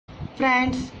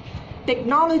Friends,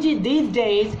 technology these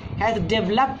days has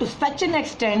developed to such an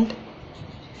extent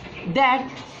that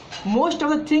most of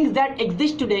the things that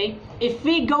exist today, if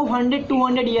we go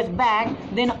 100-200 years back,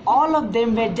 then all of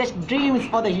them were just dreams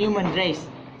for the human race.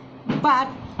 But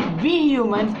we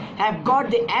humans have got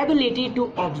the ability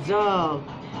to observe.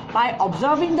 By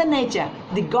observing the nature,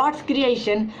 the God's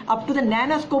creation up to the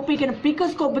nanoscopic and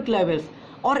picoscopic levels,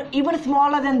 or even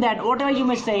smaller than that, whatever you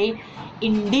may say,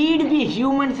 indeed we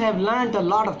humans have learned a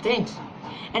lot of things.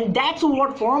 And that's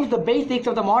what forms the basics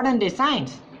of the modern day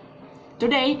science.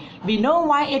 Today, we know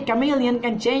why a chameleon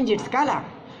can change its color.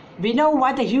 We know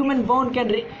why the human bone can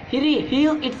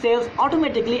heal itself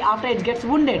automatically after it gets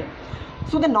wounded.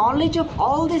 So the knowledge of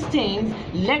all these things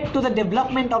led to the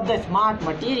development of the smart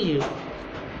materials.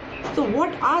 So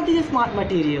what are these smart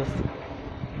materials?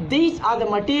 These are the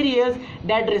materials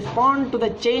that respond to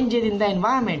the changes in the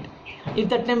environment. If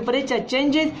the temperature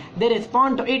changes, they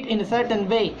respond to it in a certain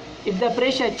way. If the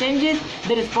pressure changes,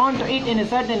 they respond to it in a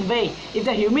certain way. If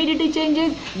the humidity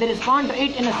changes, they respond to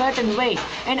it in a certain way.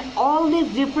 And all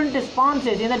these different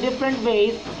responses in the different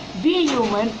ways, we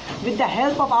humans, with the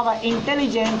help of our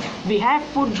intelligence, we have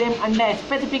put them under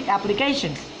specific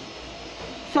applications.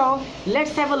 So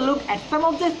let's have a look at some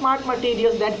of the smart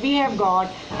materials that we have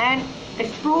got and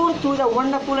explore through the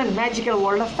wonderful and magical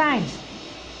world of science.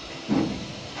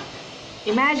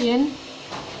 Imagine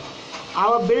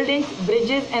our buildings,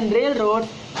 bridges and railroads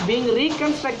being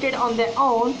reconstructed on their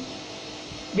own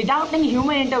without any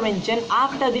human intervention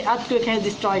after the earthquake has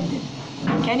destroyed them.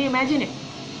 Can you imagine it?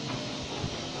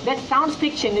 That sounds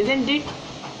fiction, isn't it?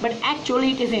 But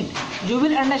actually it isn't. You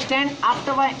will understand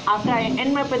after I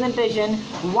end my presentation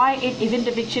why it isn't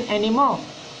a fiction anymore.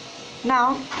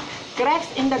 Now,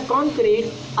 cracks in the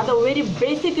concrete are the very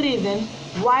basic reason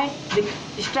why the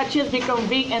structures become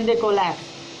weak and they collapse.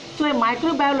 So a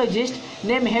microbiologist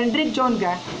named Hendrik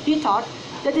Jonker, he thought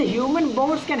that the human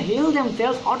bones can heal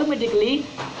themselves automatically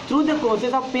through the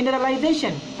process of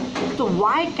mineralization. So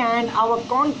why can't our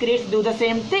concretes do the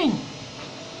same thing?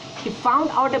 He found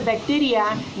out a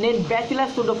bacteria named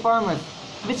bacillus pseudofirmus,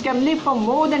 which can live for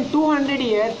more than 200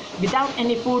 years without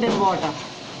any food and water.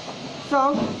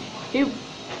 So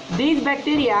these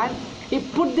bacteria, he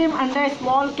put them under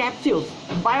small capsules,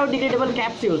 biodegradable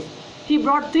capsules. He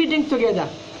brought three things together: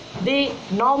 the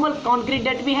normal concrete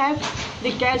that we have,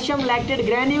 the calcium lactate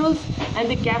granules, and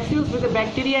the capsules with the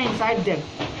bacteria inside them.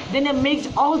 Then he mixed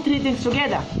all three things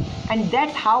together, and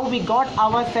that's how we got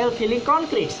our self-healing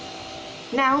concretes.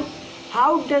 Now,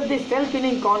 how does this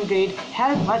self-healing concrete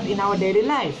help us in our daily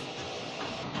lives?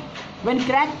 When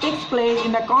crack takes place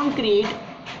in the concrete,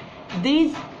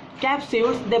 these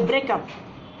capsules, they break up,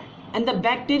 and the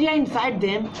bacteria inside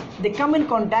them, they come in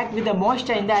contact with the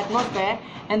moisture in the atmosphere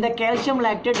and the calcium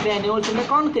lactate granules in the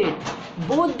concrete.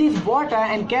 Both this water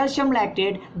and calcium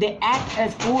lactate, they act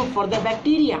as food for the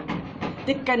bacteria.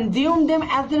 They consume them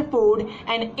as their food,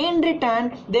 and in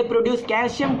return they produce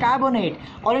calcium carbonate,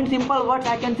 or in simple words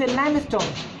I can say limestone.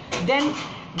 Then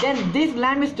this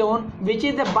limestone, which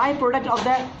is the byproduct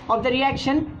of the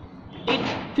reaction, it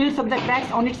fills up the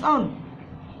cracks on its own.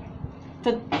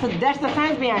 So that's the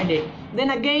science behind it. Then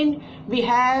again we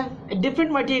have a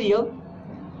different material,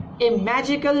 a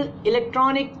magical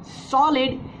electronic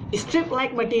solid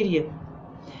strip-like material.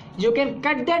 You can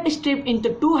cut that strip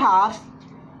into two halves,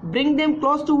 bring them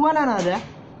close to one another,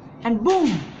 and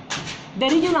boom, they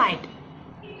reunite.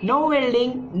 No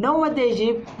welding, no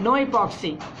adhesive, no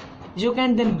epoxy. You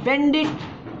can then bend it,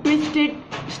 twist it,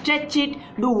 stretch it,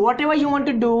 do whatever you want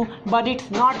to do, but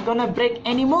it's not gonna break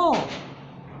anymore.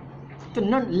 So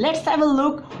now let's have a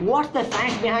look what's the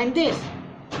science behind this.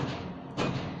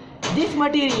 This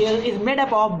material is made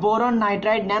up of boron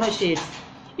nitride nanosheets.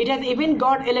 It has even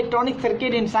got electronic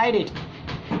circuit inside it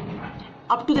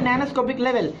up to the nanoscopic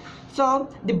level. So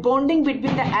the bonding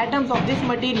between the atoms of this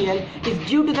material is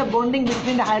due to the bonding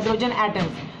between the hydrogen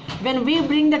atoms. When we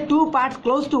bring the two parts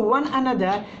close to one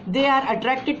another, they are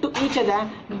attracted to each other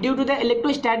due to the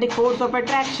electrostatic force of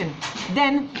attraction.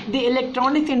 Then the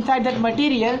electronics inside that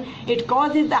material, it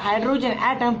causes the hydrogen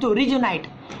atom to reunite.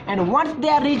 And once they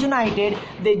are reunited,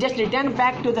 they just return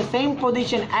back to the same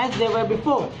position as they were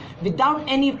before, without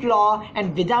any flaw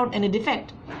and without any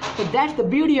defect. So that's the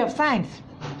beauty of science.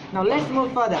 Now let's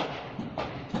move further.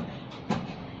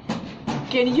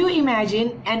 Can you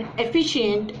imagine an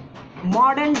efficient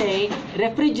modern day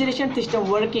refrigeration system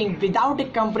working without a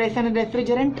compression and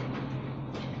refrigerant?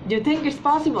 Do you think it's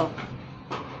possible?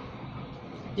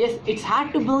 Yes, it's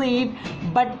hard to believe,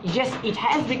 but yes, it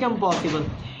has become possible.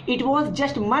 It was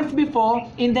just months before,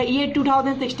 in the year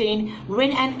 2016,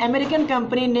 when an American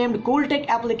company named Cooltech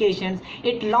Applications,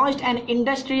 it launched an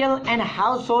industrial and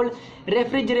household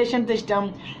refrigeration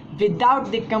system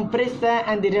without the compressor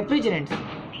and the refrigerants.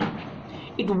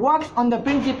 It works on the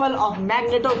principle of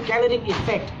magnetocaloric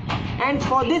effect, and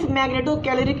for this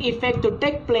magnetocaloric effect to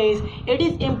take place, it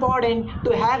is important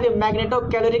to have a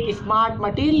magnetocaloric smart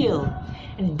material,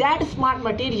 and that smart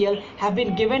material has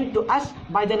been given to us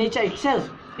by the nature itself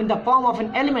in the form of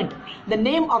an element. The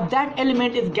name of that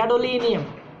element is gadolinium.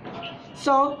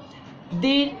 So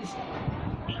the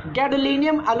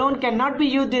gadolinium alone cannot be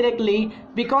used directly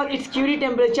because its Curie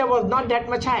temperature was not that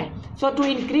much high. So to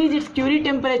increase its Curie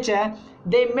temperature,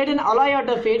 they made an alloy out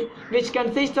of it, which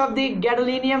consists of the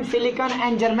gadolinium, silicon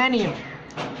and germanium.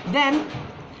 Then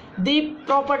the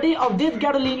property of this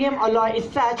gadolinium alloy is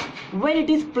such, when it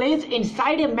is placed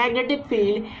inside a magnetic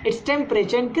field, its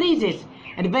temperature increases,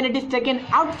 and when it is taken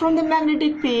out from the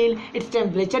magnetic field, its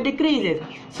temperature decreases.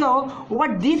 So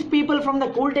what these people from the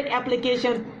Cooltech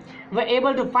application were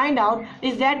able to find out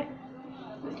is that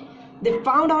they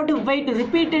found out a way to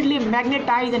repeatedly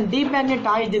magnetize and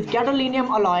demagnetize this gadolinium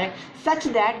alloy such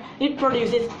that it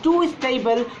produces two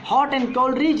stable hot and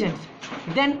cold regions.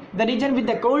 Then the region with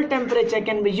the cold temperature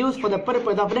can be used for the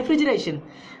purpose of refrigeration.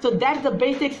 So that's the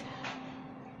basics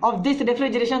of this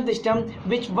refrigeration system,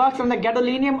 which works on the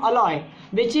gadolinium alloy,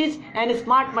 which is a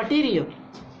smart material.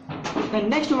 The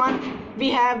next one, we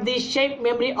have the shape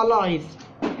memory alloys,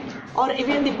 or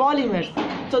even the polymers.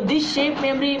 So these shape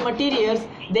memory materials,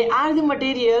 they are the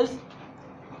materials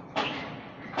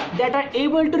that are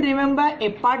able to remember a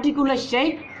particular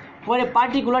shape for a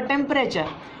particular temperature.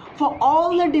 For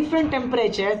all the different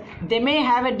temperatures, they may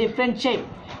have a different shape,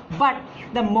 but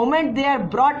the moment they are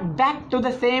brought back to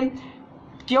the same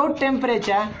cured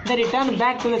temperature, they return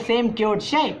back to the same cured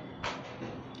shape.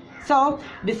 So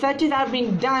researches are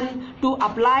being done to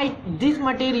apply this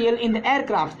material in the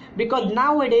aircraft, because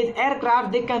nowadays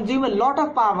aircraft, they consume a lot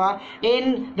of power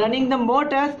in running the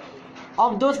motors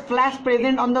of those flaps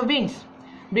present on the wings,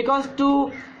 because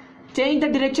to change the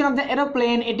direction of the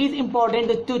aeroplane, it is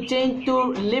important to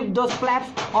lift those flaps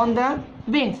on the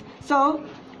wings. So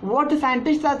what the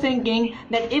scientists are thinking,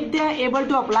 that if they are able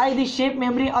to apply the shape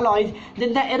memory alloys,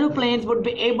 then the aeroplanes would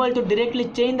be able to directly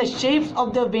change the shapes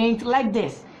of the wings like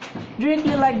this,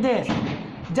 directly like this,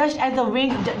 just as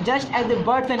the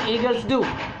birds and eagles do.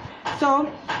 So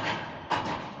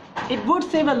it would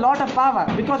save a lot of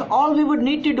power, because all we would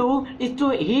need to do is to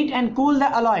heat and cool the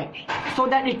alloy so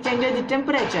that it changes the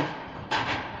temperature.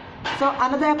 So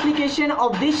another application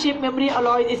of this shape memory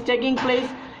alloy is taking place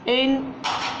in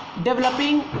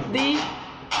developing the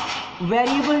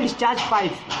variable discharge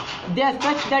pipes. They are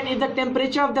such that if the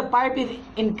temperature of the pipe is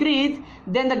increased,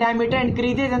 then the diameter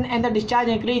increases and the discharge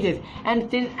increases, and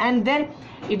then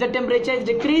if the temperature is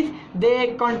decreased,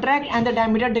 they contract and the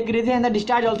diameter decreases and the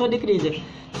discharge also decreases.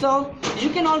 So you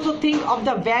can also think of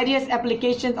the various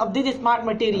applications of these smart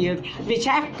materials which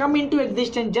have come into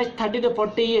existence just 30 to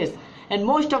 40 years, and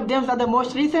most of them are the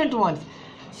most recent ones.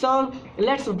 So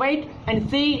let's wait and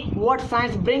see what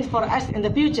science brings for us in the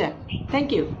future.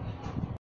 Thank you.